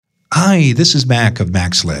Hi, this is Mac of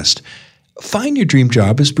Mac's List. Find Your Dream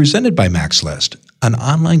Job is presented by Mac's List, an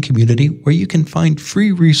online community where you can find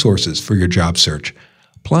free resources for your job search,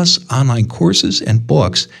 plus online courses and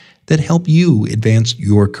books that help you advance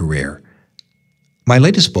your career. My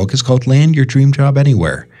latest book is called Land Your Dream Job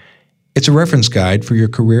Anywhere. It's a reference guide for your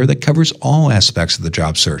career that covers all aspects of the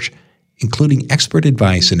job search, including expert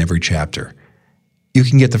advice in every chapter. You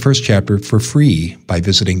can get the first chapter for free by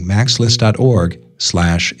visiting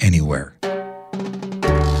macslist.org/anywhere.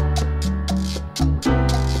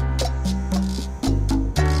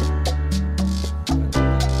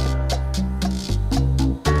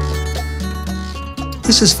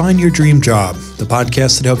 This is Find Your Dream Job, the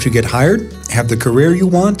podcast that helps you get hired, have the career you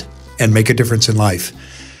want, and make a difference in life.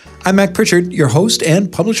 I'm Mac Pritchard, your host and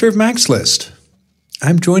publisher of Mac's List.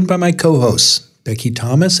 I'm joined by my co-hosts, Becky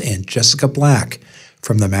Thomas and Jessica Black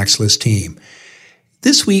from the Mac's List team.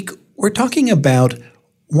 This week, we're talking about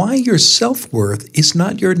why your self-worth is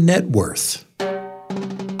not your net worth.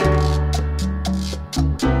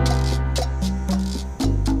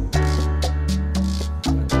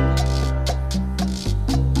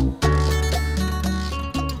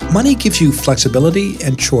 Money gives you flexibility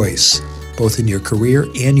and choice, both in your career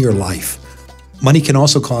and your life. Money can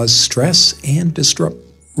also cause stress and disrupt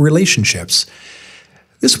relationships.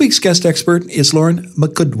 This week's guest expert is Lauren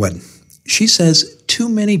McGoodwin. She says too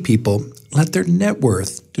many people let their net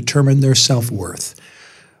worth determine their self-worth.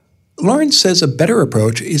 Lauren says a better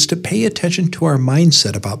approach is to pay attention to our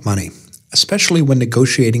mindset about money, especially when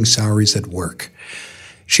negotiating salaries at work.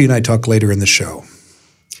 She and I talk later in the show.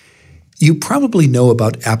 You probably know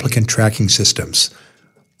about applicant tracking systems.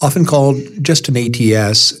 Often called just an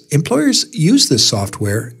ATS, employers use this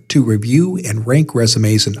software to review and rank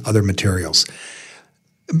resumes and other materials.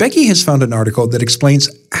 Becky has found an article that explains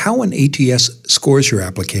how an ATS scores your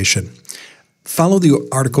application. Follow the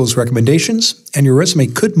article's recommendations, and your resume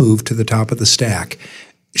could move to the top of the stack.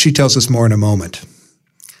 She tells us more in a moment.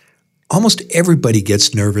 Almost everybody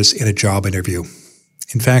gets nervous in a job interview.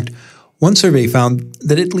 In fact, one survey found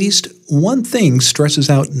that at least one thing stresses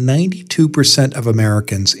out 92% of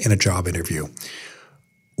Americans in a job interview.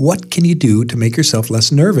 What can you do to make yourself less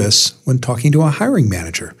nervous when talking to a hiring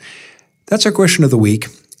manager? That's our question of the week,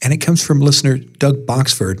 and it comes from listener Doug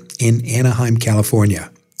Boxford in Anaheim, California.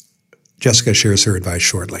 Jessica shares her advice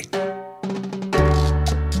shortly.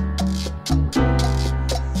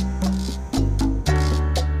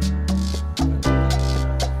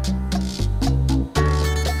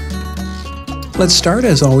 Let's start,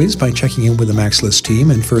 as always, by checking in with the Mac's List team.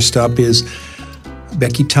 And first up is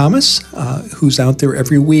Becky Thomas, who's out there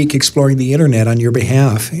every week exploring the internet on your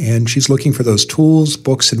behalf. And she's looking for those tools,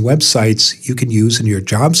 books, and websites you can use in your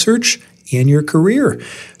job search and your career.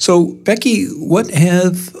 So, Becky, what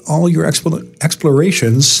have all your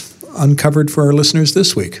explorations uncovered for our listeners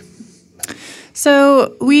this week?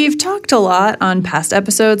 So we've talked a lot on past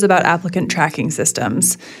episodes about applicant tracking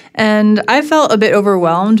systems, and I felt a bit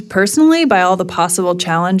overwhelmed personally by all the possible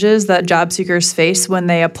challenges that job seekers face when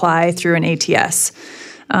they apply through an ATS.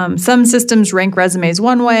 Some systems rank resumes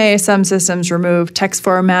one way, some systems remove text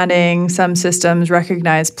formatting, some systems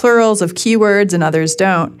recognize plurals of keywords and others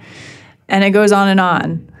don't. And it goes on and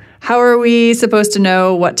on. How are we supposed to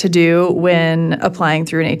know what to do when applying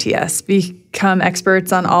through an ATS? Become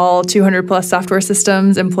experts on all 200 plus software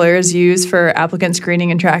systems employers use for applicant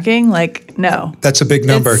screening and tracking? No. That's a big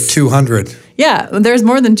number, 200. Yeah, there's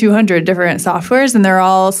more than 200 different softwares, and they're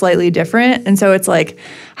all slightly different. And so it's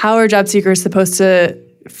how are job seekers supposed to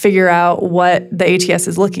figure out what the ATS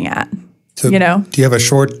is looking at? So do you have a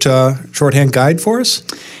shorthand guide for us?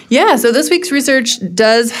 Yeah, so this week's research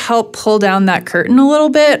does help pull down that curtain a little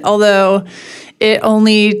bit, although it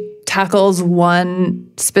only tackles one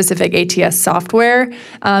specific ATS software.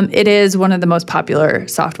 It is one of the most popular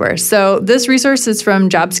softwares. So this resource is from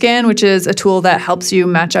JobScan, which is a tool that helps you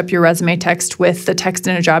match up your resume text with the text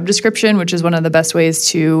in a job description, which is one of the best ways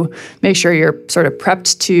to make sure you're sort of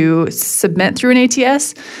prepped to submit through an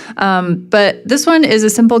ATS. But this one is a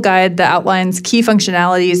simple guide that outlines key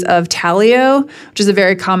functionalities of Taleo, which is a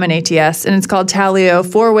very common ATS, and it's called Taleo: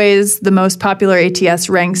 4 Ways the Most Popular ATS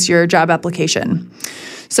Ranks Your Job Application.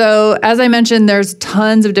 So as I mentioned, there's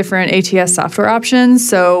tons of different ATS software options.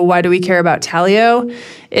 So why do we care about Taleo?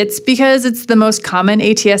 It's because it's the most common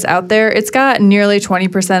ATS out there. It's got nearly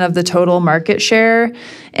 20% of the total market share,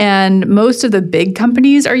 and most of the big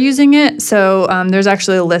companies are using it. So there's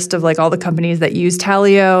actually a list of all the companies that use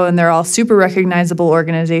Taleo, and they're all super recognizable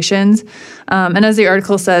organizations. And as the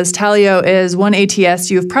article says, Taleo is one ATS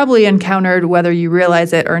you've probably encountered whether you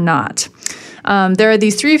realize it or not. There are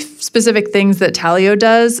these 3 specific things that Talio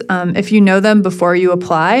does. If you know them before you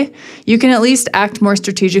apply, you can at least act more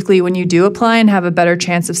strategically when you do apply and have a better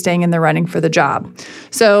chance of staying in the running for the job.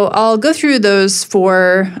 So I'll go through those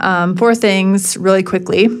 4 things really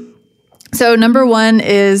quickly. So number 1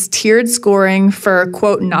 is tiered scoring for,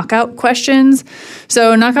 quote, knockout questions.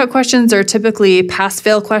 So knockout questions are typically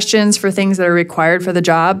pass-fail questions for things that are required for the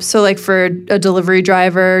job. So like for a delivery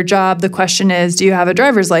driver job, the question is, do you have a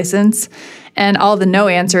driver's license? And all the no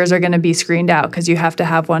answers are going to be screened out because you have to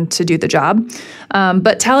have one to do the job.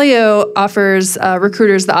 But Talio offers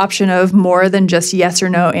recruiters the option of more than just yes or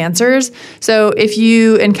no answers. So if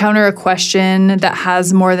you encounter a question that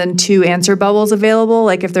has more than 2 answer bubbles available,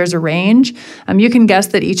 like if there's a range, you can guess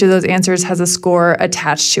that each of those answers has a score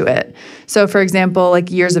attached to it. So for example,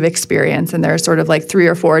 like years of experience, and there's sort of like 3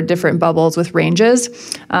 or 4 different bubbles with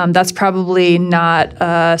ranges. That's probably not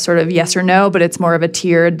a sort of yes or no, but it's more of a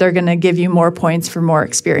tiered. They're going to give you more points for more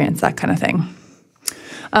experience, that kind of thing.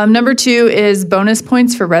 Number 2 is bonus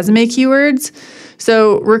points for resume keywords.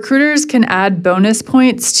 So recruiters can add bonus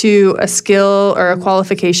points to a skill or a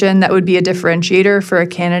qualification that would be a differentiator for a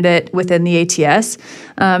candidate within the ATS.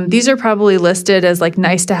 These are probably listed as like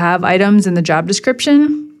nice to have items in the job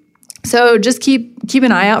description. So just keep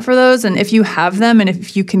an eye out for those, and if you have them and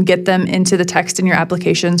if you can get them into the text in your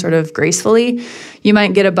application sort of gracefully, you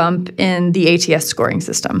might get a bump in the ATS scoring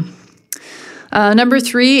system. Number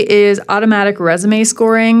 3 is automatic resume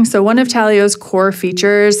scoring. So one of Talio's core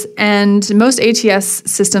features, and most ATS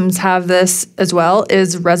systems have this as well,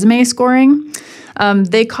 is resume scoring.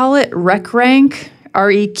 They call it RecRank,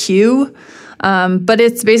 REQ, but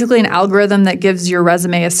it's basically an algorithm that gives your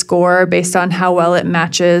resume a score based on how well it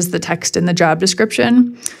matches the text in the job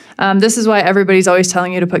description. This is why everybody's always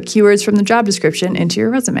telling you to put keywords from the job description into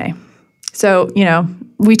your resume. So,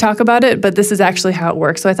 we talk about it, but this is actually how it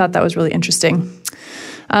works. So I thought that was really interesting.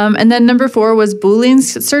 And then number 4 was Boolean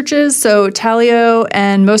searches. So Talio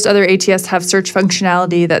and most other ATS have search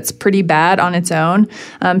functionality that's pretty bad on its own.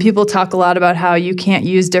 People talk a lot about how you can't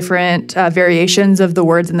use different variations of the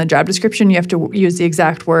words in the job description. You have to use the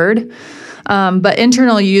exact word. But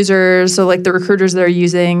internal users, so like the recruiters that are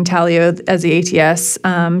using Talio as the ATS,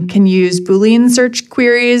 can use Boolean search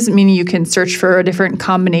queries, meaning you can search for different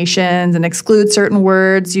combinations and exclude certain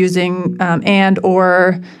words using and,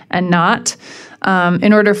 or, and not.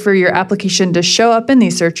 In order for your application to show up in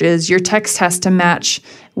these searches, your text has to match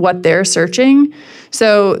what they're searching.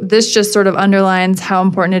 So this just sort of underlines how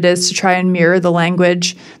important it is to try and mirror the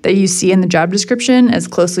language that you see in the job description as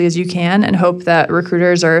closely as you can, and hope that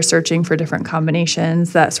recruiters are searching for different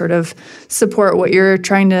combinations that sort of support what you're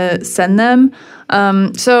trying to send them.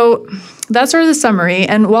 So that's sort of the summary.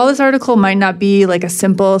 And while this article might not be like a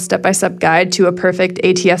simple step-by-step guide to a perfect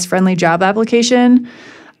ATS-friendly job application,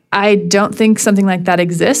 I don't think something like that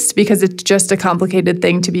exists because it's just a complicated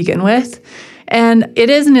thing to begin with. And it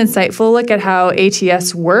is an insightful look at how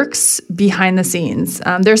ATS works behind the scenes.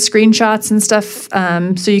 There's screenshots and stuff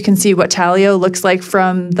so you can see what Talio looks like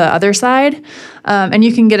from the other side. And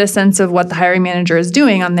you can get a sense of what the hiring manager is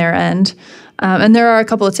doing on their end. And there are a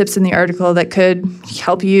couple of tips in the article that could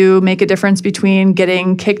help you make a difference between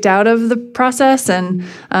getting kicked out of the process and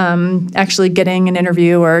actually getting an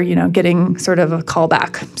interview or, getting sort of a call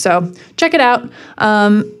back. So check it out.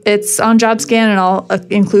 It's on JobScan, and I'll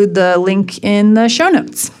include the link in the show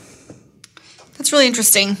notes. That's really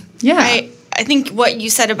interesting. Yeah. I think what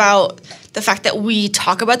you said about the fact that we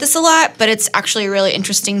talk about this a lot, but it's actually really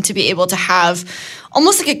interesting to be able to have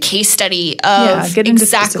almost like a case study of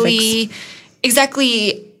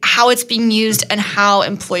exactly how it's being used and how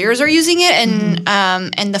employers are using it, and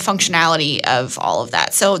the functionality of all of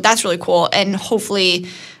that. So that's really cool, and hopefully,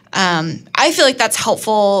 I feel like that's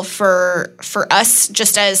helpful for us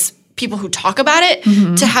just as people who talk about it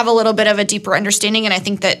to have a little bit of a deeper understanding. And I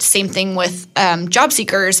think that same thing with job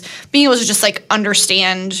seekers, being able to just like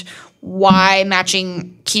understand why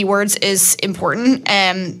matching keywords is important.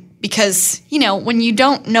 Because when you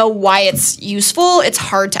don't know why it's useful, it's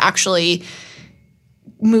hard to actually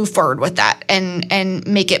move forward with that and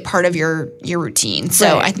make it part of your routine.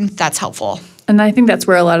 So right. I think that's helpful. And I think that's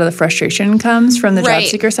where a lot of the frustration comes from the job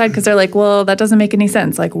seeker side, because they're like, well, that doesn't make any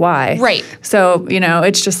sense. Like, why? Right. So,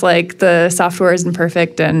 it's just like the software isn't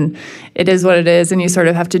perfect and it is what it is, and you sort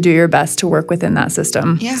of have to do your best to work within that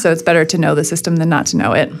system. Yeah. So it's better to know the system than not to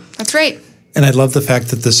know it. That's right. And I love the fact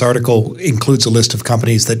that this article includes a list of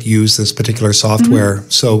companies that use this particular software.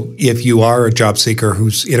 So if you are a job seeker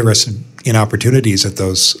who's interested in opportunities at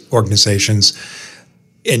those organizations,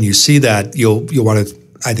 and you see that, you'll want to,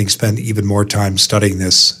 I think, spend even more time studying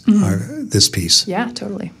this this piece. Yeah,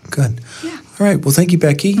 totally. Good. Yeah. All right. Well, thank you,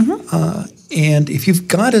 Becky. And if you've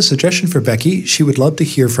got a suggestion for Becky, she would love to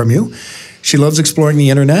hear from you. She loves exploring the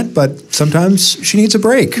internet, but sometimes she needs a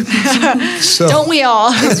break. So, don't we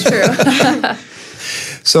all? That's true.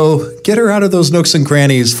 So get her out of those nooks and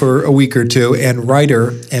crannies for a week or two and write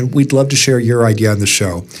her, and we'd love to share your idea on the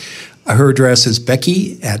show. Her address is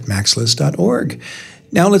becky@maxlist.org.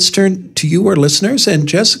 Now let's turn to you, our listeners, and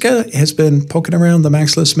Jessica has been poking around the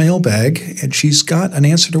MaxList mailbag, and she's got an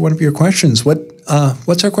answer to one of your questions.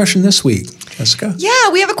 What's our question this week, Jessica? Yeah,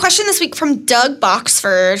 we have a question this week from Doug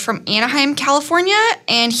Boxford from Anaheim, California,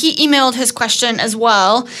 and he emailed his question as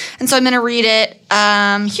well, and so I'm going to read it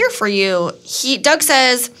here for you. Doug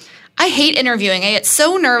says, I hate interviewing. I get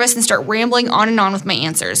so nervous and start rambling on and on with my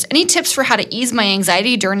answers. Any tips for how to ease my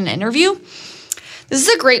anxiety during an interview? This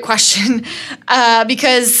is a great question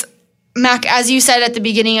because, Mac, as you said at the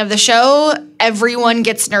beginning of the show, everyone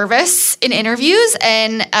gets nervous in interviews,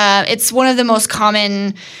 and it's one of the most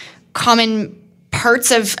common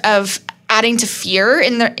parts of adding to fear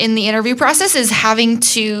in the interview process is having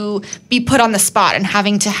to be put on the spot and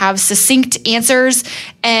having to have succinct answers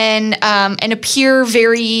and appear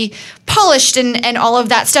very polished and all of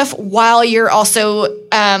that stuff while you're also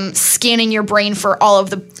scanning your brain for all of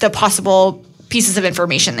the possible pieces of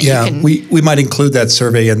information that you can. We might include that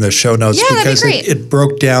survey in the show notes because it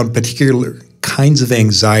broke down particular kinds of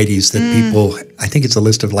anxieties that people, I think it's a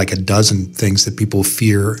list of like a dozen things that people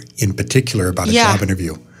fear in particular about a job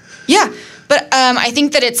interview. Yeah. But I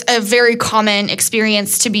think that it's a very common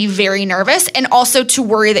experience to be very nervous and also to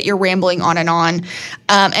worry that you're rambling on. And,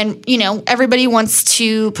 everybody wants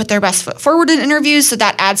to put their best foot forward in interviews, so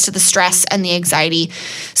that adds to the stress and the anxiety.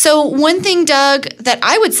 So one thing, Doug, that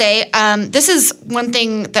I would say, this is one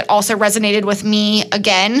thing that also resonated with me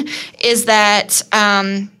again, is that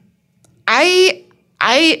I'm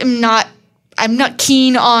not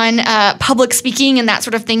keen on public speaking and that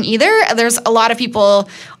sort of thing either. There's a lot of people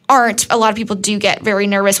do get very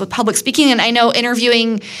nervous with public speaking, and I know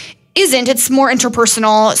interviewing isn't. It's more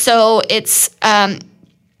interpersonal, so it's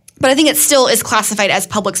but I think it still is classified as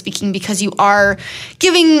public speaking because you are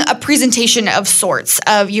giving a presentation of sorts.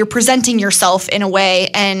 You're presenting yourself in a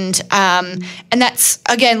way, and that's,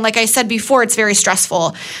 again, like I said before, it's very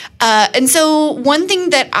stressful. And so one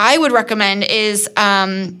thing that I would recommend is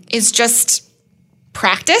just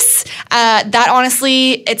practice. That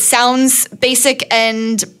honestly, it sounds basic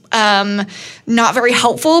and not very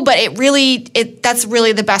helpful, but that's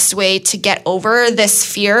really the best way to get over this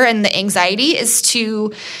fear and the anxiety is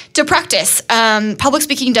to practice. Public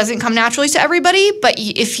speaking doesn't come naturally to everybody, but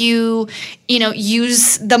if you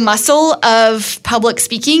use the muscle of public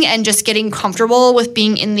speaking and just getting comfortable with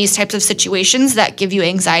being in these types of situations that give you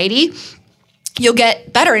anxiety, you'll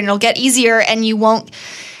get better and it'll get easier, and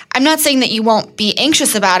I'm not saying that you won't be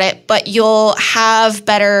anxious about it, but you'll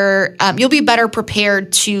be better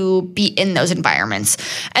prepared to be in those environments.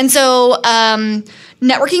 And so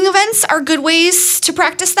networking events are good ways to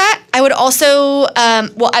practice that. I would also,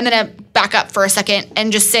 I'm going to back up for a second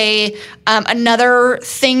and just say another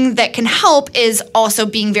thing that can help is also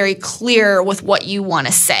being very clear with what you want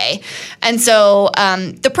to say. And so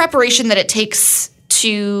the preparation that it takes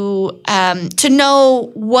to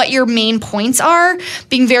know what your main points are,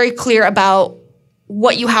 being very clear about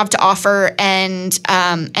what you have to offer and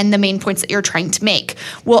the main points that you're trying to make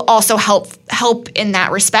will also help in that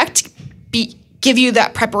respect. Give you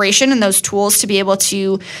that preparation and those tools to be able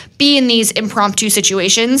to be in these impromptu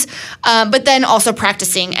situations, but then also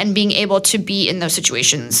practicing and being able to be in those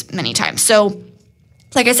situations many times. So,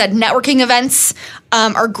 like I said, networking events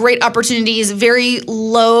are great opportunities, very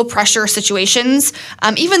low pressure situations.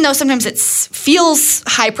 Even though sometimes it feels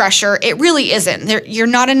high pressure, it really isn't. You're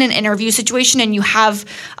not in an interview situation, and you have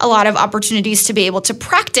a lot of opportunities to be able to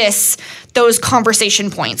practice those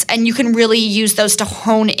conversation points. And you can really use those to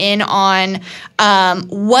hone in on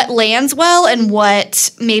what lands well and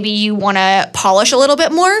what maybe you want to polish a little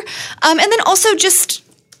bit more. And then also just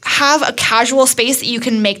have a casual space that you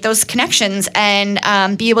can make those connections and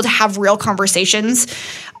be able to have real conversations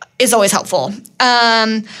is always helpful.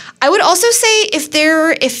 I would also say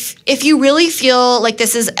if you really feel like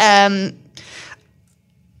this is a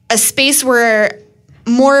space where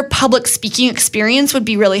more public speaking experience would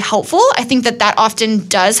be really helpful. I think that often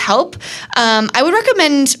does help. I would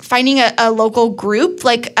recommend finding a local group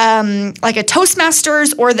like a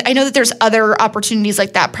Toastmasters, or I know that there's other opportunities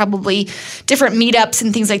like that, probably different meetups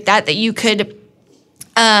and things like that you could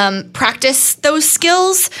practice those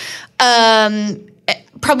skills.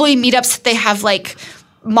 Probably meetups, they have like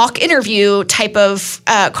mock interview type of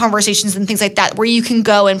conversations and things like that where you can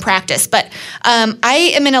go and practice. But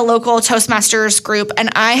I am in a local Toastmasters group,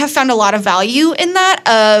 and I have found a lot of value in that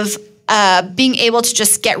of being able to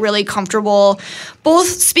just get really comfortable, both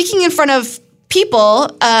speaking in front of people,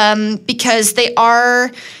 because they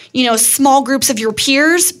are, small groups of your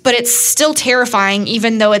peers, but it's still terrifying,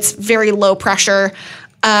 even though it's very low pressure.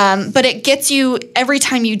 But it gets you, every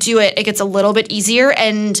time you do it, it gets a little bit easier.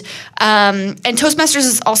 And Toastmasters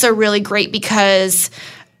is also really great because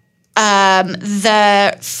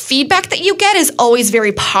the feedback that you get is always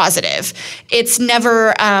very positive. It's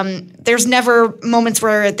never, there's never moments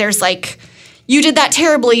where there's like, you did that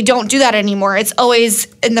terribly, don't do that anymore. It's always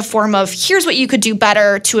in the form of, here's what you could do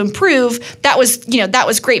better to improve. That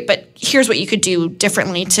was great, but here's what you could do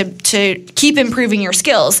differently to keep improving your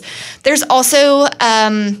skills. There's also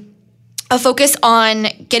a focus on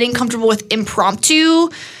getting comfortable with impromptu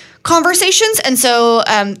conversations. And so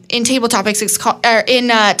in Table Topics, in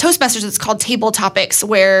Toastmasters, it's called Table Topics,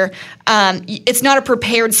 where it's not a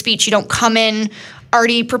prepared speech. You don't come in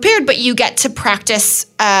already prepared, but you get to practice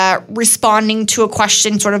responding to a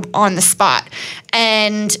question sort of on the spot.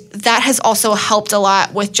 And that has also helped a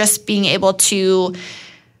lot with just being able to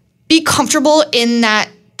be comfortable in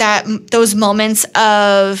those moments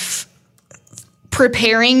of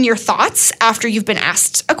preparing your thoughts after you've been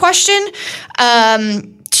asked a question,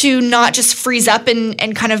 to not just freeze up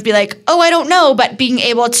and kind of be like, oh, I don't know, but being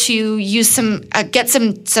able to use get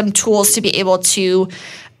some tools to be able to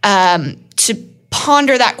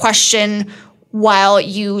ponder that question while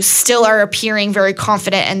you still are appearing very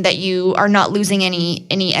confident and that you are not losing any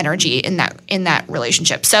energy in that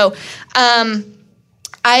relationship. So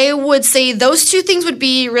I would say those two things would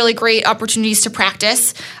be really great opportunities to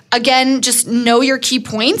practice. Again, just know your key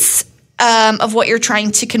points of what you're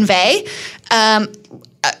trying to convey.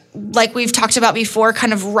 Like we've talked about before,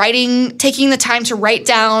 kind of taking the time to write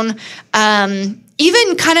down,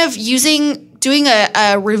 even kind of doing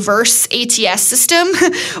a reverse ATS system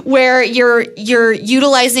where you're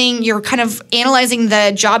kind of analyzing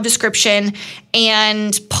the job description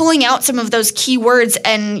and pulling out some of those keywords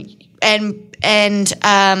and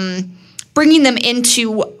bringing them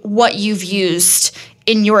into what you've used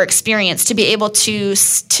in your experience to be able to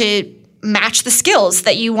match the skills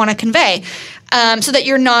that you want to convey, so that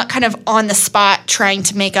you're not kind of on the spot trying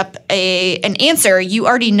to make up an answer. You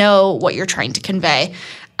already know what you're trying to convey.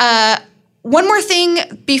 One more thing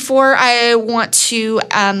before I want to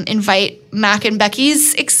invite Mac and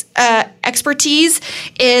Becky's expertise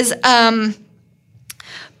is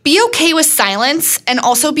be okay with silence and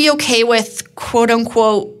also be okay with quote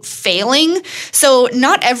unquote failing. So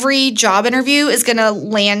not every job interview is going to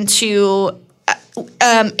land to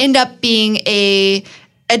end up being a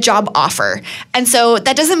job offer. And so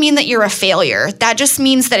that doesn't mean that you're a failure. That just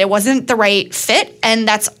means that it wasn't the right fit, and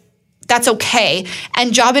that's okay.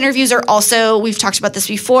 And job interviews are also, we've talked about this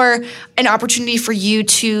before, an opportunity for you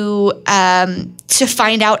to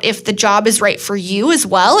find out if the job is right for you as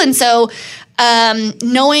well. And so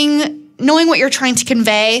knowing what you're trying to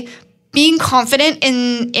convey, being confident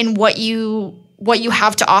in what you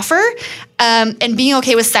have to offer, and being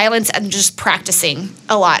okay with silence and just practicing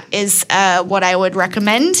a lot is what I would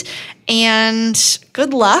recommend. And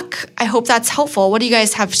good luck. I hope that's helpful. What do you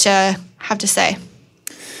guys have to say?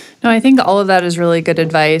 No, I think all of that is really good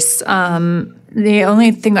advice. The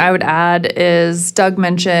only thing I would add is Doug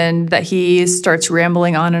mentioned that he starts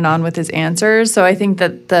rambling on and on with his answers. So I think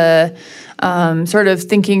that the sort of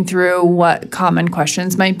thinking through what common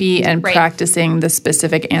questions might be and practicing the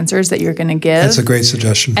specific answers that you're going to give. That's a great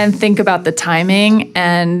suggestion. And think about the timing,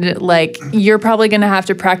 and like you're probably going to have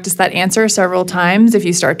to practice that answer several times. If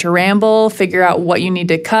you start to ramble, figure out what you need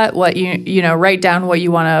to cut, what you write down what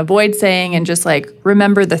you want to avoid saying, and just like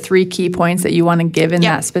remember the 3 key points that you want to give in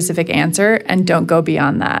that specific answer, and don't go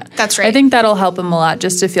beyond that. That's right. I think that'll help him a lot,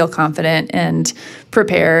 just to feel confident and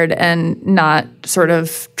prepared and not sort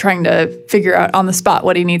of trying to figure out on the spot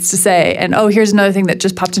what he needs to say. And, here's another thing that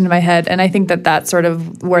just popped into my head. And I think that that's sort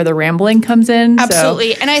of where the rambling comes in.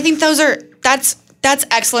 Absolutely. And I think that's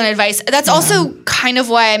excellent advice. That's also kind of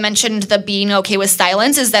why I mentioned the being okay with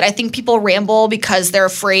silence, is that I think people ramble because they're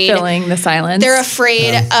afraid. Filling the silence. They're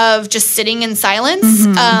afraid of just sitting in silence.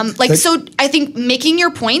 Mm-hmm. So I think making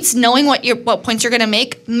your points, knowing what points you're going to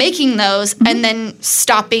make, making those, mm-hmm. and then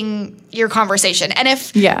stopping your conversation. And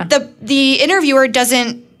if the interviewer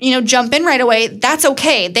doesn't jump in right away, that's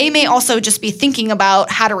okay. They may also just be thinking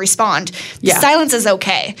about how to respond. Yeah. Silence is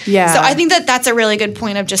okay. Yeah. So I think that's a really good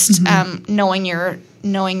point of just knowing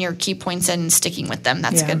your key points and sticking with them.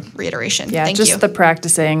 That's a good reiteration. Yeah, Thank you. Just the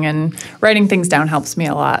practicing and writing things down helps me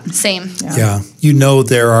a lot. Same. Yeah.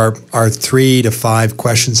 There are 3 to 5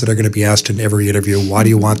 questions that are going to be asked in every interview. Why do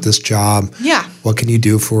you want this job? Yeah. What can you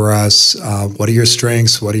do for us? What are your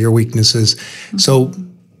strengths? What are your weaknesses? Mm-hmm. So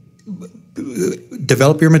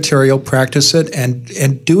develop your material, practice it,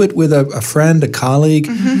 and do it with a friend, a colleague.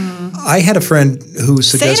 I had a friend who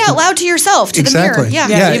suggested... Say it out loud to yourself, to the mirror.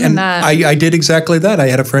 Yeah, even and that. I did exactly that. I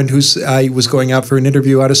had a friend I was going out for an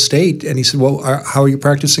interview out of state, and he said, well, how are you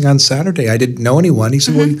practicing on Saturday? I didn't know anyone. He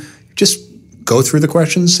said, well, just go through the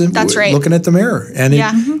questions and looking at the mirror. And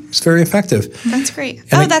it's very effective. That's great.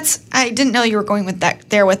 And I didn't know you were going with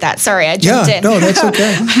that. Sorry, I jumped in. No, that's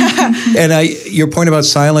okay. And your point about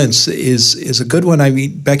silence is a good one. I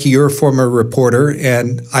mean, Becky, you're a former reporter,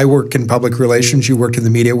 and I work in public relations. You worked in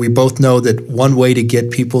the media. We both know that one way to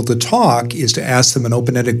get people to talk is to ask them an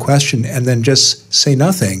open-ended question and then just say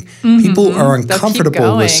nothing. People are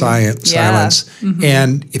uncomfortable with silence.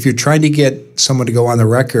 And if you're trying to get someone to go on the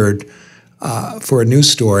record for a news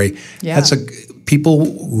story,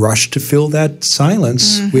 people rush to fill that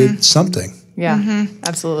silence with something. Yeah,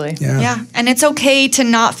 absolutely. Yeah, and it's okay to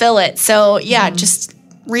not fill it. So just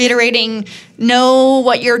reiterating, know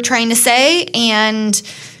what you're trying to say, and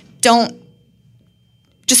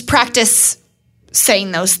just practice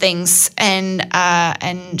saying those things,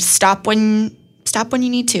 and stop when you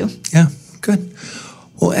need to. Yeah, good.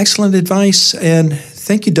 Well, excellent advice, and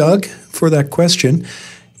thank you, Doug, for that question.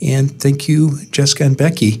 And thank you, Jessica and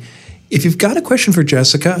Becky. If you've got a question for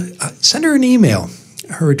Jessica, send her an email.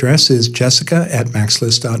 Her address is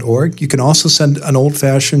jessica@maxlist.org. You can also send an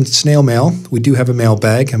old-fashioned snail mail. We do have a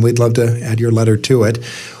mailbag, and we'd love to add your letter to it.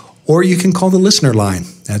 Or you can call the listener line.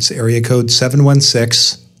 That's area code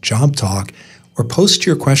 716-JOB-TALK, or post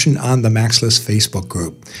your question on the MaxList Facebook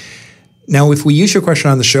group. Now, if we use your question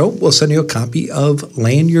on the show, we'll send you a copy of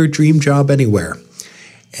Land Your Dream Job Anywhere.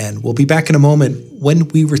 And we'll be back in a moment. When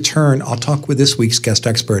we return, I'll talk with this week's guest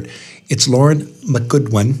expert. It's Lauren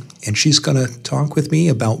McGoodwin, and she's going to talk with me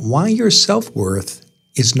about why your self-worth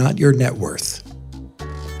is not your net worth.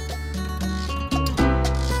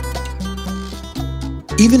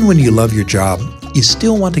 Even when you love your job, you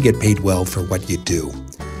still want to get paid well for what you do.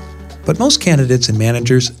 But most candidates and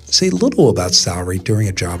managers say little about salary during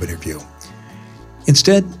a job interview.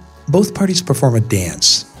 Instead, both parties perform a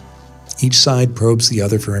dance. Each side probes the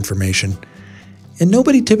other for information, and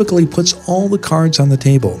nobody typically puts all the cards on the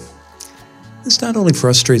table. This not only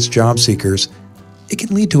frustrates job seekers, it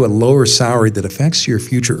can lead to a lower salary that affects your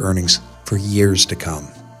future earnings for years to come.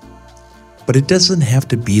 But it doesn't have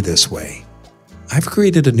to be this way. I've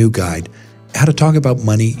created a new guide, How to Talk About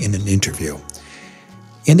Money in an Interview.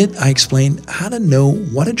 In it, I explain how to know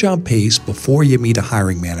what a job pays before you meet a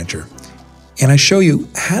hiring manager. And I show you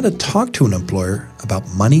how to talk to an employer about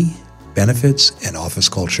money, benefits, and office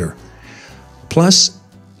culture. Plus,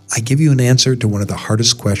 I give you an answer to one of the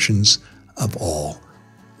hardest questions of all.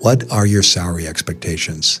 What are your salary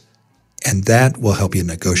expectations? And that will help you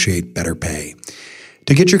negotiate better pay.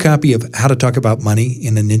 To get your copy of How to Talk About Money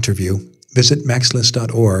in an Interview, visit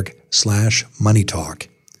maxlist.org/moneytalk.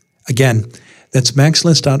 Again, that's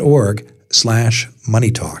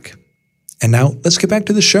maxlist.org/moneytalk. And now let's get back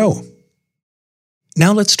to the show.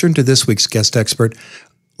 Now let's turn to this week's guest expert,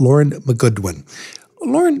 Lauren McGoodwin.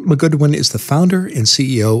 Lauren McGoodwin is the founder and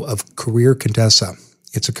CEO of Career Contessa.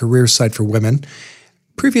 It's a career site for women.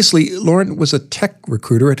 Previously, Lauren was a tech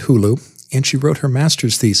recruiter at Hulu, and she wrote her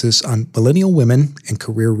master's thesis on millennial women and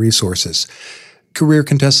career resources. Career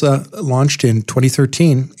Contessa launched in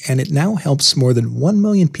 2013, and it now helps more than 1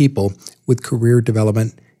 million people with career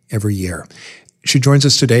development every year. She joins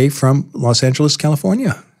us today from Los Angeles,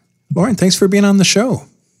 California. Lauren, thanks for being on the show.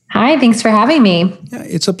 Hi, thanks for having me. Yeah,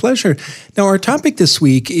 it's a pleasure. Now, our topic this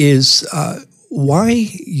week is why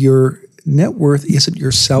your net worth isn't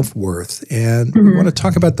your self-worth. And we want to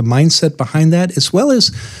talk about the mindset behind that, as well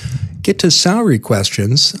as get to salary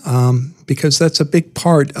questions, because that's a big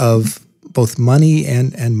part of both money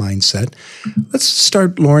and mindset. Let's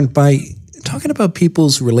start, Lauren, by talking about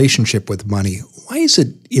people's relationship with money. Why is it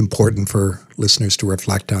important for listeners to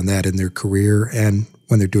reflect on that in their career and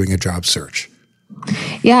when they're doing a job search?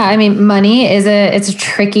 Yeah, I mean, money it's a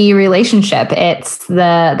tricky relationship. It's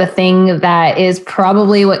the thing that is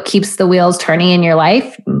probably what keeps the wheels turning in your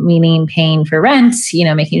life, meaning paying for rent,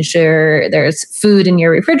 making sure there's food in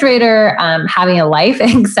your refrigerator, having a life,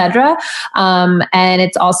 etc. And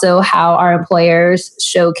it's also how our employers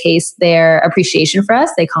showcase their appreciation for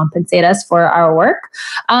us. They compensate us for our work.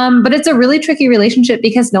 But it's a really tricky relationship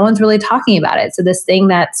because no one's really talking about it. So this thing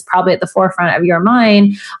that's probably at the forefront of your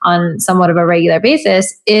mind on somewhat of a regular basis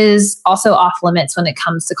office is also off limits when it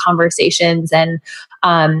comes to conversations, and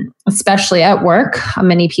especially at work.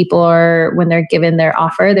 Many people are, when they're given their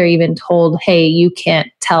offer, they're even told, hey, you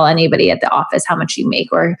can't tell anybody at the office how much you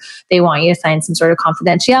make, or they want you to sign some sort of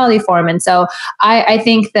confidentiality form. And so I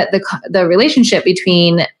think that the relationship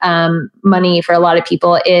between money for a lot of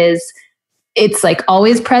people is, it's like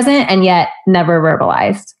always present and yet never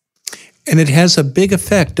verbalized. And it has a big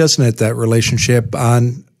effect, doesn't it, that relationship,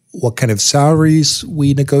 on what kind of salaries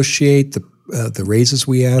we negotiate, the raises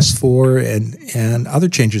we ask for, and other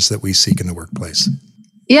changes that we seek in the workplace.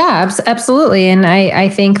 Yeah, absolutely. And I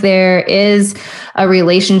think there is a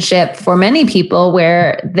relationship for many people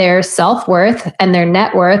where their self-worth and their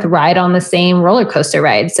net worth ride on the same roller coaster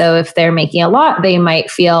ride. So if they're making a lot, they might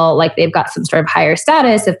feel like they've got some sort of higher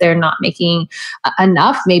status. If they're not making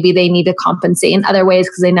enough, maybe they need to compensate in other ways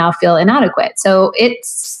because they now feel inadequate. So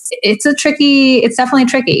it's definitely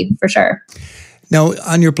tricky for sure. Now,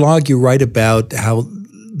 on your blog, you write about how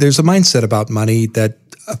there's a mindset about money that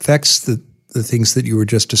affects the things that you were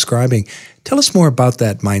just describing. Tell us more about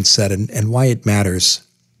that mindset and why it matters.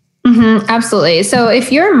 Mm-hmm, absolutely. So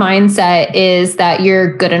if your mindset is that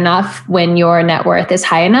you're good enough when your net worth is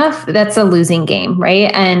high enough, that's a losing game,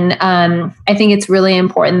 right? And I think it's really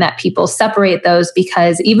important that people separate those,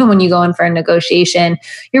 because even when you go in for a negotiation,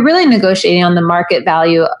 you're really negotiating on the market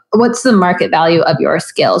value. What's the market value of your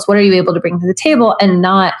skills? What are you able to bring to the table, and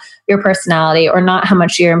not your personality or not how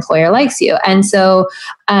much your employer likes you? And so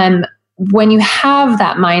when you have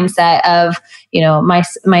that mindset of,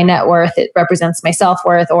 my net worth, it represents my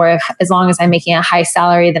self-worth, or as long as I'm making a high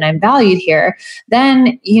salary, then I'm valued here,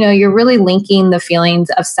 then, you're really linking the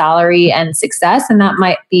feelings of salary and success. And that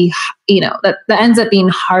might be, that ends up being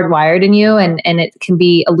hardwired in you, and it can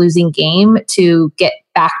be a losing game to get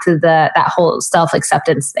back to that whole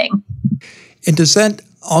self-acceptance thing. And does that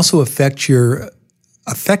also affect your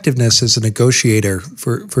effectiveness as a negotiator?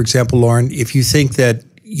 For example, Lauren, if you think that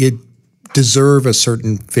you deserve a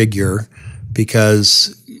certain figure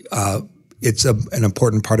because it's an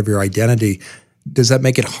important part of your identity, does that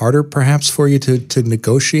make it harder perhaps for you to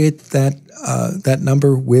negotiate that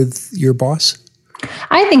number with your boss?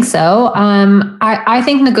 I think so. I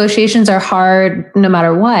think negotiations are hard no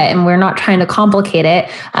matter what, and we're not trying to complicate it.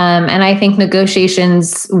 And I think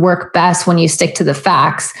negotiations work best when you stick to the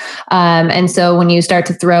facts. And so when you start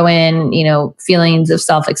to throw in, feelings of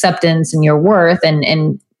self-acceptance and your worth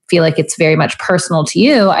and feel like it's very much personal to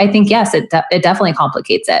you, I think, yes, it definitely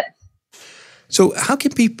complicates it. So how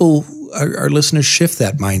can people, our listeners, shift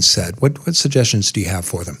that mindset? What suggestions do you have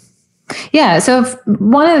for them? Yeah. So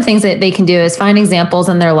one of the things that they can do is find examples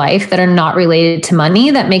in their life that are not related to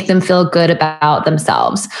money that make them feel good about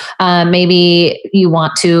themselves. Maybe you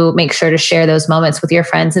want to make sure to share those moments with your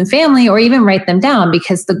friends and family, or even write them down,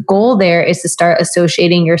 because the goal there is to start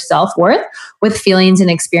associating your self-worth with feelings and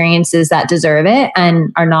experiences that deserve it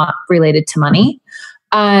and are not related to money.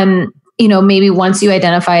 Maybe once you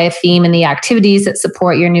identify a theme in the activities that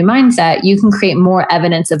support your new mindset, you can create more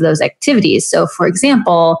evidence of those activities. So for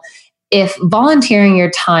example, if volunteering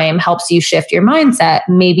your time helps you shift your mindset,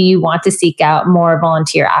 maybe you want to seek out more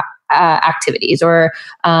volunteer activities, or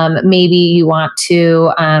maybe you want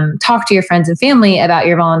to talk to your friends and family about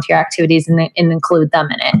your volunteer activities and include them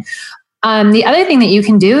in it. The other thing that you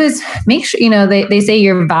can do is make sure, they say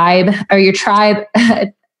your vibe or your tribe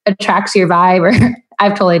attracts your vibe, or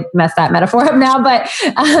I've totally messed that metaphor up now, but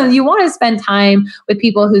you want to spend time with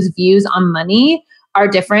people whose views on money are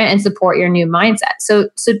different and support your new mindset. So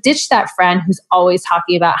ditch that friend who's always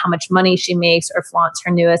talking about how much money she makes or flaunts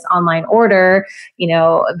her newest online order,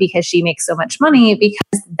 because she makes so much money,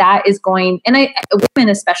 because that is going, and women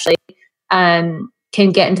especially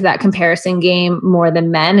can get into that comparison game more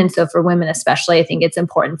than men. And so for women especially, I think it's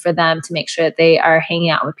important for them to make sure that they are hanging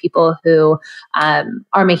out with people who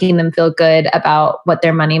are making them feel good about what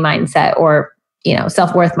their money mindset or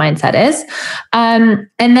self-worth mindset is. And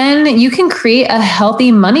then you can create a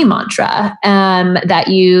healthy money mantra that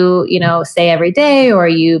you say every day, or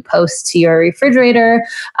you post to your refrigerator.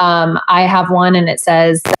 I have one, and it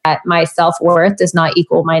says that my self-worth does not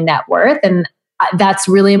equal my net worth. And that's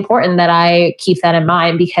really important that I keep that in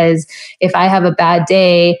mind, because if I have a bad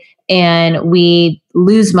day and we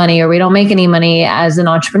lose money or we don't make any money as an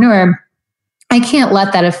entrepreneur, I can't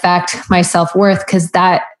let that affect my self-worth, because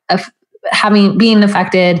that being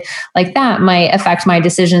affected like that might affect my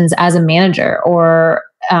decisions as a manager, or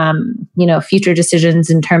future decisions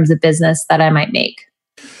in terms of business that I might make.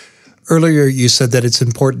 Earlier, you said that it's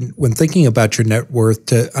important when thinking about your net worth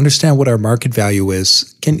to understand what our market value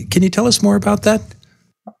is. Can you tell us more about that?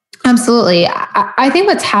 Absolutely. I think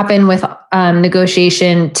what's happened with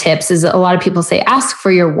negotiation tips is a lot of people say, ask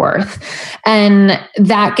for your worth. And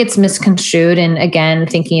that gets misconstrued. And again,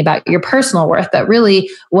 thinking about your personal worth, but really,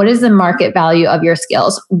 what is the market value of your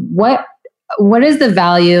skills? What is the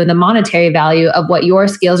value, the monetary value of what your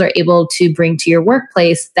skills are able to bring to your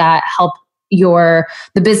workplace that help the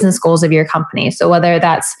business goals of your company? So whether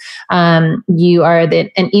that's you are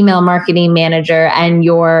an email marketing manager and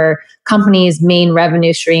your company's main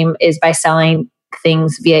revenue stream is by selling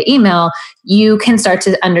things via email, you can start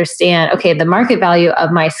to understand, okay, the market value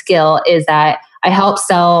of my skill is that I help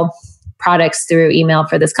sell products through email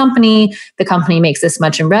for this company. The company makes this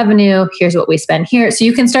much in revenue. Here's what we spend here. So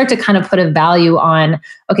you can start to kind of put a value on,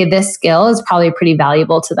 okay, this skill is probably pretty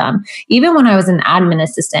valuable to them. Even when I was an admin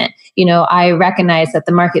assistant, I recognized that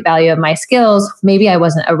the market value of my skills, maybe I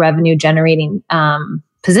wasn't a revenue generating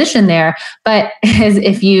position there, but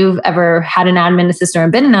if you've ever had an admin assistant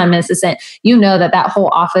or been an admin assistant, you know that whole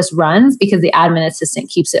office runs because the admin assistant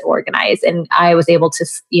keeps it organized. And I was able to,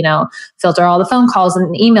 filter all the phone calls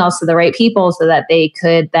and emails to the right people so that they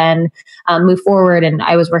could then move forward. And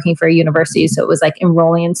I was working for a university, so it was like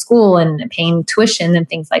enrolling in school and paying tuition and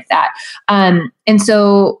things like that. And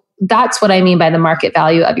so that's what I mean by the market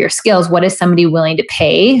value of your skills. What is somebody willing to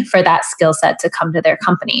pay for that skill set to come to their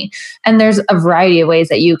company? And there's a variety of ways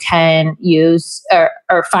that you can use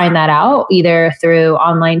or find that out, either through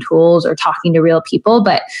online tools or talking to real people.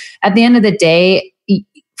 But at the end of the day,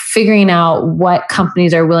 figuring out what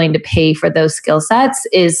companies are willing to pay for those skill sets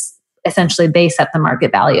is essentially they set the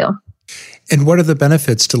market value. And what are the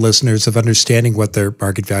benefits to listeners of understanding what their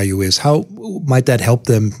market value is? How might that help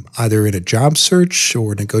them either in a job search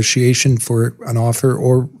or negotiation for an offer,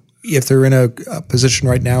 or if they're in a position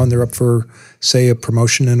right now and they're up for, say, a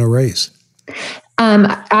promotion and a raise?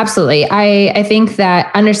 Absolutely. I think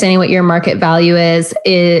that understanding what your market value is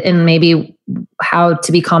and maybe how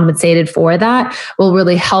to be compensated for that will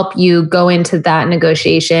really help you go into that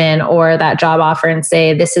negotiation or that job offer and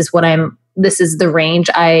say, this is the range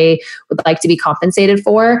I would like to be compensated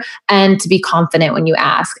for, and to be confident when you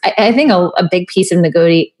ask. I think a big piece of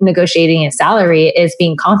negotiating a salary is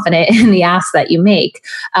being confident in the ask that you make.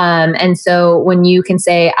 And so when you can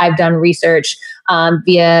say, I've done research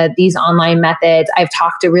via these online methods, I've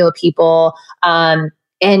talked to real people,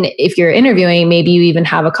 and if you're interviewing, maybe you even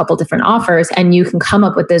have a couple different offers and you can come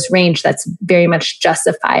up with this range that's very much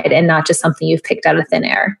justified and not just something you've picked out of thin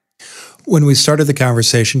air. When we started the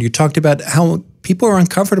conversation, you talked about how people are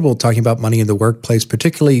uncomfortable talking about money in the workplace,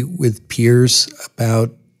 particularly with peers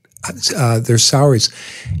about their salaries.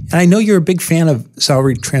 And I know you're a big fan of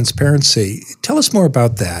salary transparency. Tell us more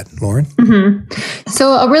about that, Lauren. Mm-hmm.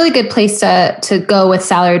 So a really good place to go with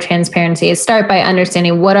salary transparency is start by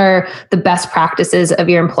understanding what are the best practices of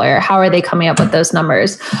your employer. How are they coming up with those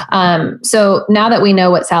numbers? So now that we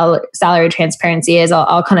know what salary transparency is,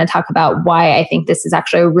 I'll kind of talk about why I think this is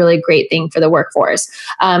actually a really great thing for the workforce.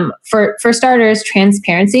 For starters,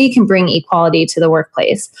 transparency can bring equality to the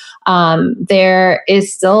workplace. There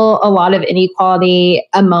is still a lot of inequality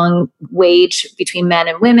among wage between men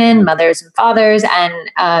and women, mothers and fathers.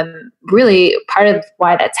 And really part of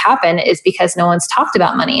why that's happened is because no one's talked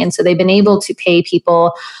about money. And so they've been able to pay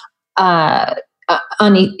people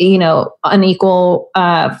unequal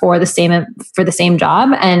for the same job,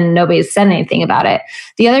 and nobody's said anything about it.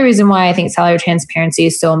 The other reason why I think salary transparency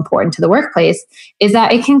is so important to the workplace is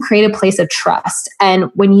that it can create a place of trust.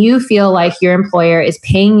 And when you feel like your employer is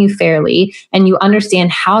paying you fairly and you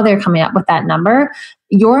understand how they're coming up with that number,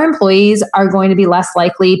 your employees are going to be less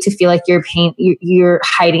likely to feel like you're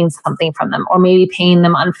hiding something from them or maybe paying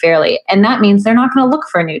them unfairly. And that means they're not going to look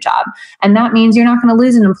for a new job. And that means you're not going to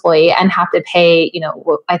lose an employee and have to pay,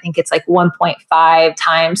 I think it's like 1.5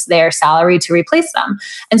 times their salary to replace them.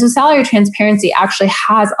 And so salary transparency actually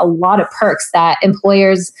has a lot of perks that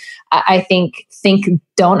employers, I think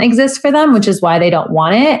don't exist for them, which is why they don't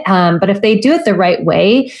want it. But if they do it the right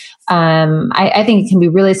way, I think it can be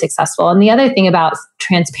really successful. And the other thing about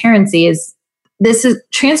transparency is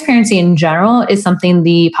transparency in general is something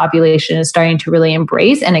the population is starting to really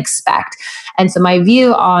embrace and expect. And so my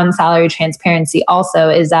view on salary transparency also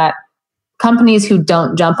is that companies who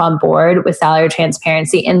don't jump on board with salary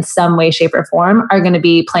transparency in some way, shape, or form are going to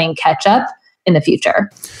be playing catch up in the future.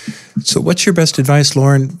 So what's your best advice,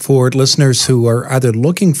 Lauren, for listeners who are either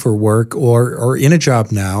looking for work or in a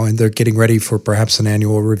job now and they're getting ready for perhaps an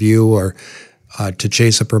annual review or to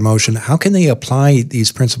chase a promotion? How can they apply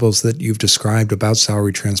these principles that you've described about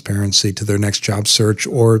salary transparency to their next job search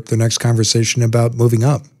or their next conversation about moving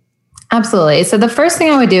up? Absolutely. So the first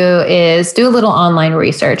thing I would do is do a little online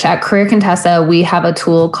research. At Career Contessa, we have a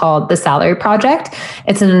tool called the Salary Project.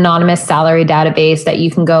 It's an anonymous salary database that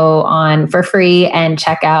you can go on for free and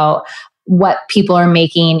check out what people are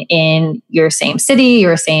making in your same city,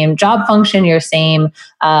 your same job function, your same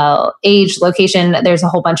age, location. There's a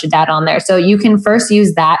whole bunch of data on there. So you can first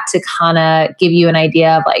use that to kind of give you an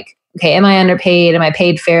idea of like, okay, am I underpaid? Am I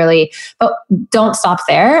paid fairly? But don't stop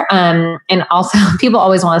there. And also, people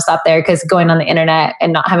always want to stop there because going on the internet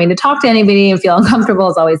and not having to talk to anybody and feel uncomfortable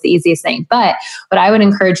is always the easiest thing. But what I would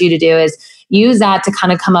encourage you to do is use that to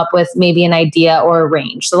kind of come up with maybe an idea or a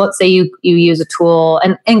range. So let's say you use a tool,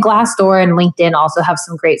 and Glassdoor and LinkedIn also have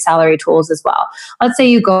some great salary tools as well. Let's say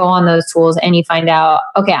you go on those tools and you find out,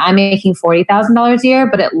 okay, I'm making $40,000 a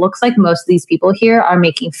year, but it looks like most of these people here are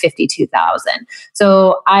making $52,000.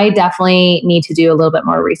 So I definitely need to do a little bit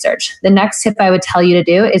more research. The next tip I would tell you to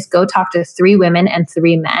do is go talk to 3 women and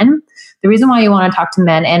 3 men. The reason why you want to talk to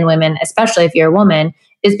men and women, especially if you're a woman,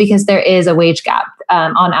 is because there is a wage gap.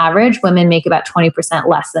 On average, women make about 20%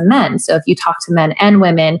 less than men. So if you talk to men and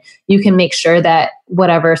women, you can make sure that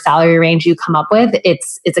whatever salary range you come up with,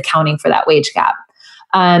 it's accounting for that wage gap.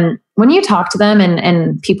 When you talk to them,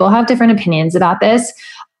 and people have different opinions about this,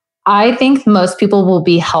 I think most people will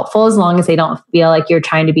be helpful as long as they don't feel like you're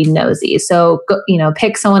trying to be nosy. So,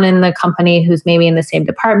 pick someone in the company who's maybe in the same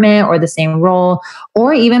department or the same role,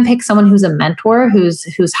 or even pick someone who's a mentor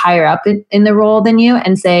who's higher up in the role than you,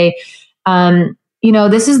 and say,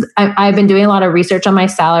 I've been doing a lot of research on my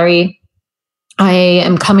salary. I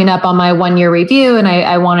am coming up on my 1-year review, and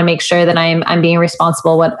I want to make sure that I'm being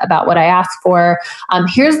responsible about what I asked for.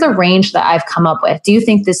 Here's the range that I've come up with. Do you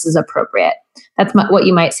think this is appropriate? That's what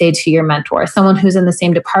you might say to your mentor. Someone who's in the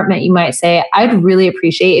same department, you might say, I'd really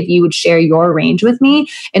appreciate if you would share your range with me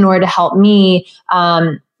in order to help me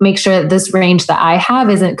make sure that this range that I have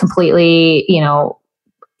isn't completely,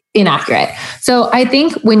 inaccurate. So I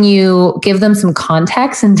think when you give them some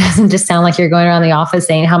context and doesn't just sound like you're going around the office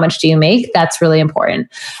saying, how much do you make? That's really important.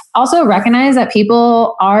 Also recognize that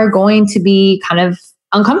people are going to be kind of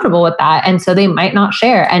uncomfortable with that. And so they might not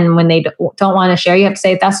share. And when they don't want to share, you have to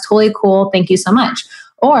say, that's totally cool. Thank you so much.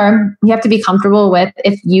 Or you have to be comfortable with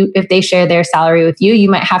if they share their salary with you, you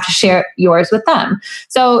might have to share yours with them.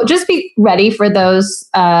 So just be ready for those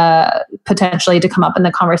potentially to come up in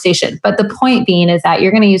the conversation. But the point being is that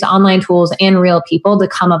you're going to use online tools and real people to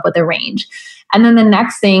come up with a range. And then the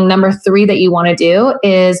next thing, number 3 that you want to do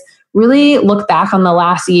is really look back on the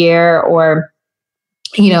last year or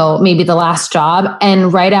maybe the last job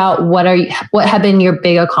and write out what have been your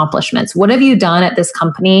big accomplishments. What have you done at this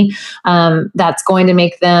company that's going to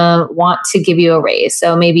make them want to give you a raise?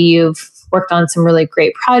 So maybe you've worked on some really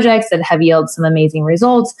great projects that have yielded some amazing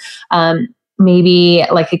results. Maybe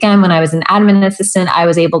again, when I was an admin assistant, I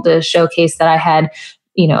was able to showcase that I had,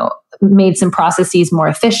 made some processes more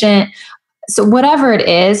efficient. So whatever it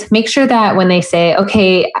is, make sure that when they say,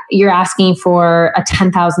 okay, you're asking for a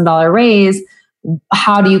 $10,000 raise,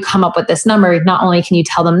 how do you come up with this number? Not only can you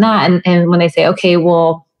tell them that, and when they say, okay,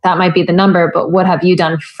 well, that might be the number, but what have you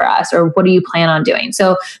done for us? Or what do you plan on doing?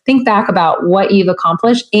 So think back about what you've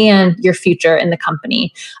accomplished and your future in the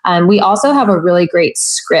company. We also have a really great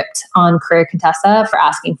script on Career Contessa for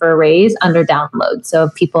asking for a raise under download. So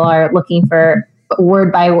if people are looking for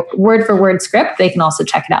word for word script, they can also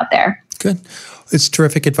check it out there. Good. It's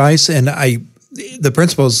terrific advice. And the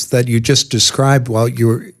principles that you just described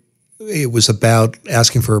it was about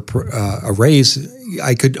asking for a raise.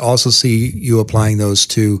 I could also see you applying those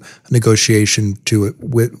to negotiation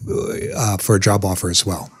for a job offer as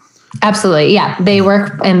well. Absolutely. Yeah. They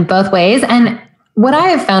work in both ways. And what I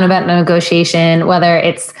have found about negotiation, whether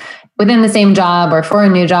it's within the same job or for a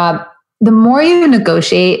new job, the more you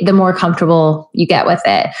negotiate, the more comfortable you get with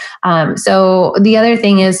it. So the other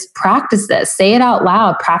thing is practice this. Say it out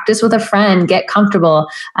loud. Practice with a friend. Get comfortable.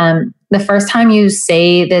 The first time you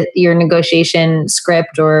say that your negotiation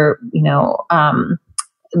script or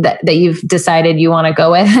that you've decided you want to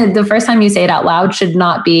go with, the first time you say it out loud should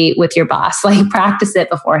not be with your boss. Practice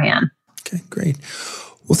it beforehand. Okay, great.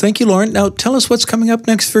 Well, thank you, Lauren. Now tell us what's coming up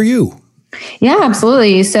next for you. Yeah,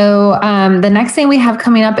 absolutely. So the next thing we have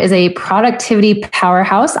coming up is a productivity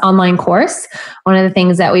powerhouse online course. One of the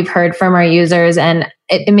things that we've heard from our users, and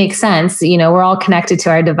it makes sense. You know, we're all connected to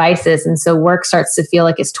our devices. And so work starts to feel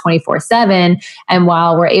like it's 24/7. And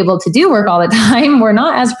while we're able to do work all the time, we're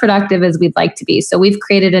not as productive as we'd like to be. So we've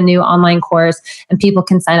created a new online course, and people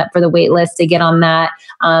can sign up for the wait list to get on that.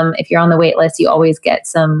 If you're on the wait list, you always get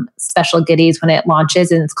some special goodies when it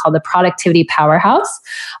launches, and it's called the Productivity Powerhouse.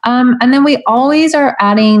 And then we always are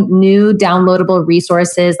adding new downloadable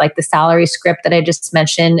resources like the salary script that I just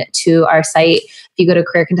mentioned to our site. If you go to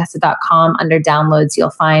careercontessa.com under downloads, you'll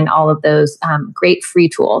find all of those great free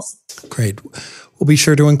tools. Great. We'll be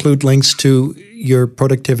sure to include links to your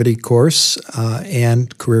productivity course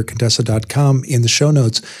and careercontessa.com in the show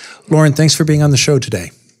notes. Lauren, thanks for being on the show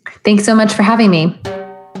today. Thanks so much for having me.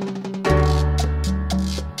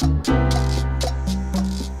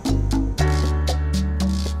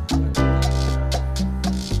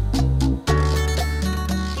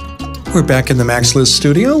 We're back in the MaxLiz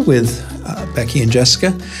studio with Becky and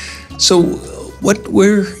Jessica. So what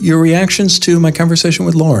were your reactions to my conversation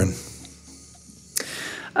with Lauren?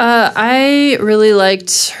 I really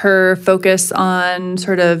liked her focus on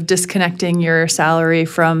sort of disconnecting your salary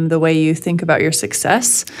from the way you think about your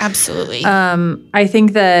success. Absolutely. I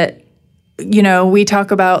think that, you know, we talk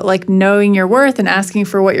about like knowing your worth and asking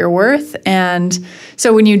for what you're worth. And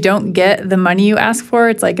so when you don't get the money you ask for,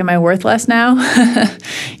 it's like, am I worth less now?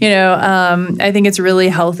 I think it's really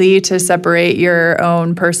healthy to separate your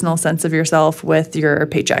own personal sense of yourself with your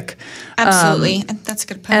paycheck. Absolutely. That's a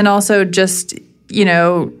good point. And also just, you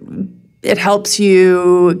know, it helps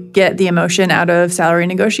you get the emotion out of salary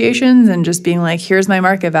negotiations and just being like, here's my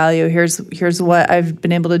market value. Here's what I've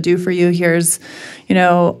been able to do for you. Here's, you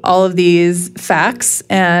know, all of these facts,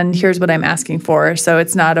 and here's what I'm asking for. So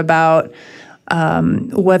it's not about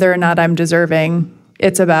whether or not I'm deserving.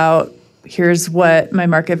 It's about here's what my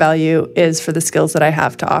market value is for the skills that I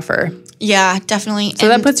have to offer. Yeah, definitely. So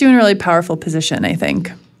that puts you in a really powerful position, I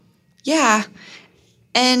think. Yeah.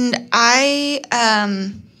 And I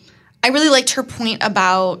really liked her point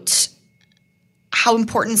about how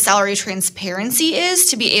important salary transparency is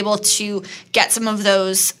to be able to get some of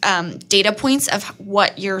those data points of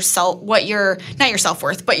what your not your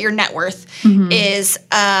self-worth, but your net worth is.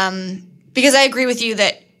 Because I agree with you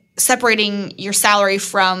that separating your salary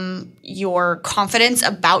from your confidence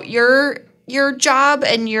about your job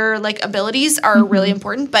and your like abilities are really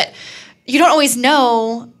important, but you don't always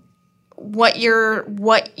know what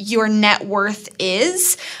your net worth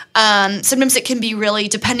is. Sometimes it can be really,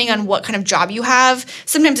 depending on what kind of job you have,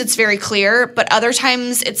 sometimes it's very clear, but other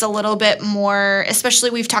times it's a little bit more,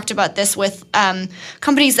 especially we've talked about this with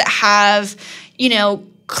companies that have, you know,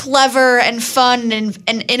 clever and fun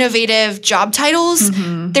and innovative job titles.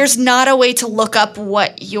 There's not a way to look up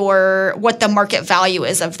what the market value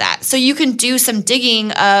is of that. So you can do some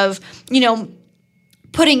digging of, you know,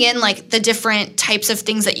 putting in like the different types of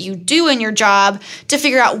things that you do in your job to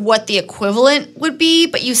figure out what the equivalent would be,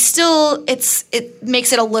 but you still, it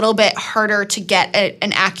makes it a little bit harder to get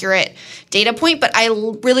an accurate data point. But I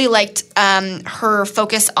really liked her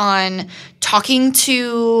focus on talking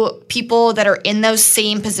to people that are in those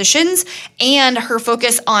same positions, and her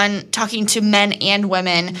focus on talking to men and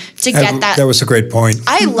women to get that. That was a great point.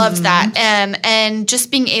 I loved that. And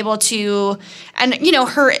just being able to, and, you know,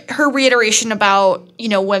 her reiteration about, you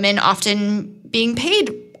know, women often being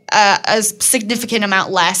paid a significant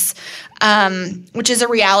amount less, which is a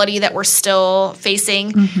reality that we're still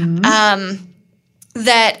facing,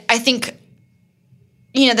 that I think,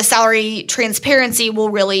 you know, the salary transparency will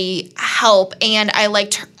really help. And I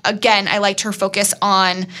liked her focus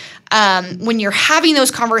on when you're having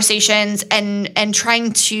those conversations and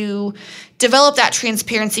trying to develop that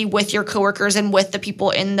transparency with your coworkers and with the people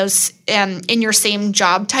in those in your same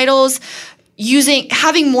job titles,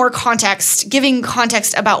 having more context, giving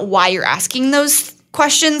context about why you're asking those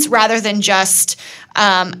questions rather than just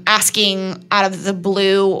asking out of the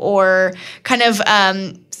blue or kind of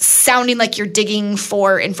sounding like you're digging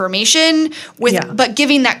for information but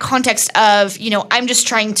giving that context of, you know, I'm just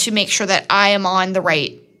trying to make sure that I am on the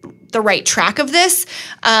right track of this.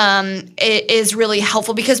 It is really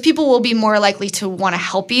helpful because people will be more likely to want to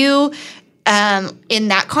help you in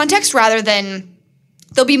that context rather than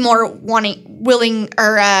they'll be more willing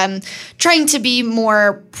or trying to be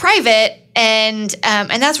more private and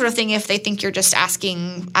that sort of thing if they think you're just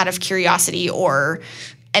asking out of curiosity or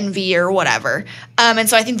envy or whatever. And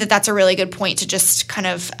so I think that that's a really good point to just kind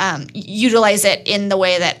of utilize it in the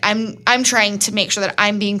way that I'm trying to make sure that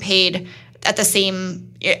I'm being paid at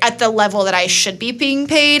the level that I should be being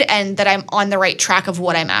paid and that I'm on the right track of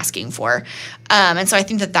what I'm asking for. And so I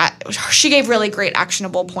think that she gave really great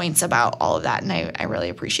actionable points about all of that, and I really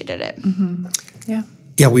appreciated it. Yeah.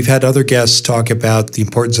 Yeah, we've had other guests talk about the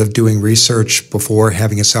importance of doing research before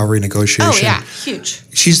having a salary negotiation. Oh, yeah, huge.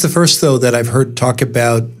 She's the first, though, that I've heard talk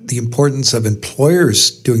about the importance of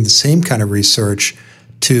employers doing the same kind of research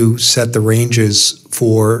to set the ranges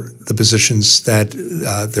for the positions that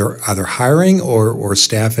they're either hiring or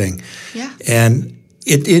staffing. Yeah. And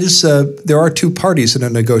it is there are two parties in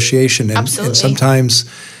a negotiation. And, Absolutely. And sometimes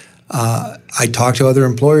I talk to other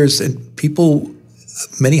employers and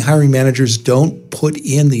many hiring managers don't put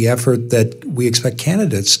in the effort that we expect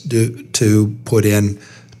candidates to put in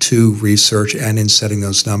to research and in setting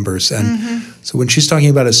those numbers. And so when she's talking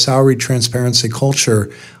about a salary transparency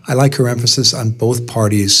culture, I like her emphasis on both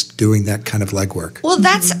parties doing that kind of legwork. Well,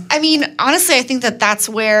 honestly, I think that that's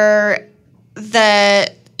where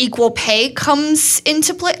the equal pay comes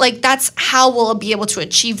into play. Like, that's how we'll be able to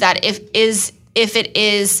achieve that if it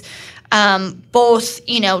is both,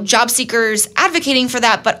 job seekers advocating for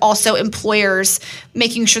that, but also employers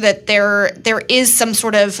making sure that there is some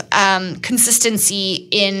sort of consistency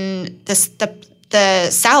in the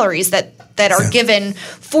salaries that are given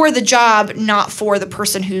for the job, not for the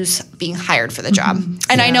person who's being hired for the job.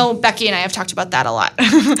 And I know Becky and I have talked about that a lot.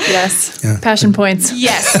 Yes. Yeah. Passion points.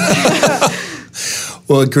 Yes.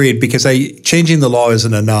 Well, agreed, because changing the law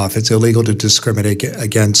isn't enough. It's illegal to discriminate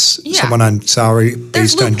against someone on salary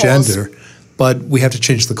based on gender. But we have to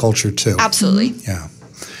change the culture, too. Absolutely. Yeah.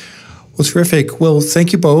 Well, terrific. Well,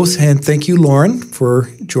 thank you both. And thank you, Lauren, for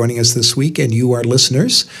joining us this week, and you, our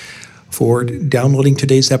listeners, for downloading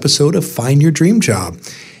today's episode of Find Your Dream Job.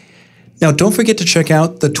 Now, don't forget to check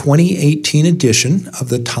out the 2018 edition of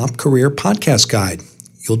the Top Career Podcast Guide.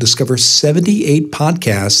 You'll discover 78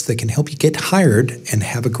 podcasts that can help you get hired and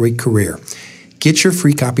have a great career. Get your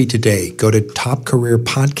free copy today. Go to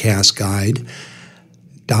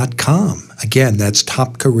topcareerpodcastguide.com. Again, that's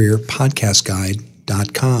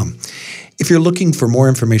topcareerpodcastguide.com. If you're looking for more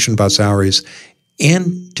information about salaries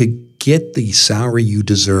and to get the salary you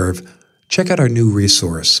deserve, check out our new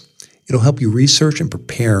resource. It'll help you research and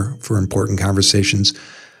prepare for important conversations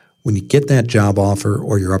when you get that job offer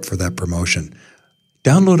or you're up for that promotion.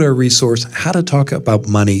 Download our resource, How to Talk About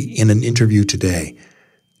Money in an Interview Today.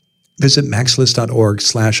 Visit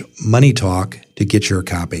maxlist.org/moneytalk to get your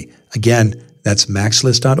copy. Again, that's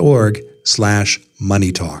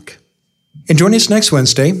maxlist.org/moneytalk. And join us next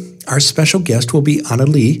Wednesday. Our special guest will be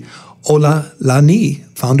Annalie Olalani,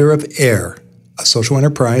 founder of AIR, a social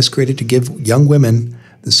enterprise created to give young women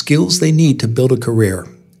the skills they need to build a career.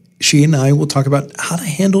 She and I will talk about how to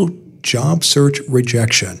handle job search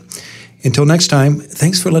rejection. Until next time,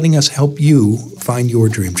 thanks for letting us help you find your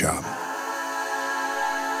dream job.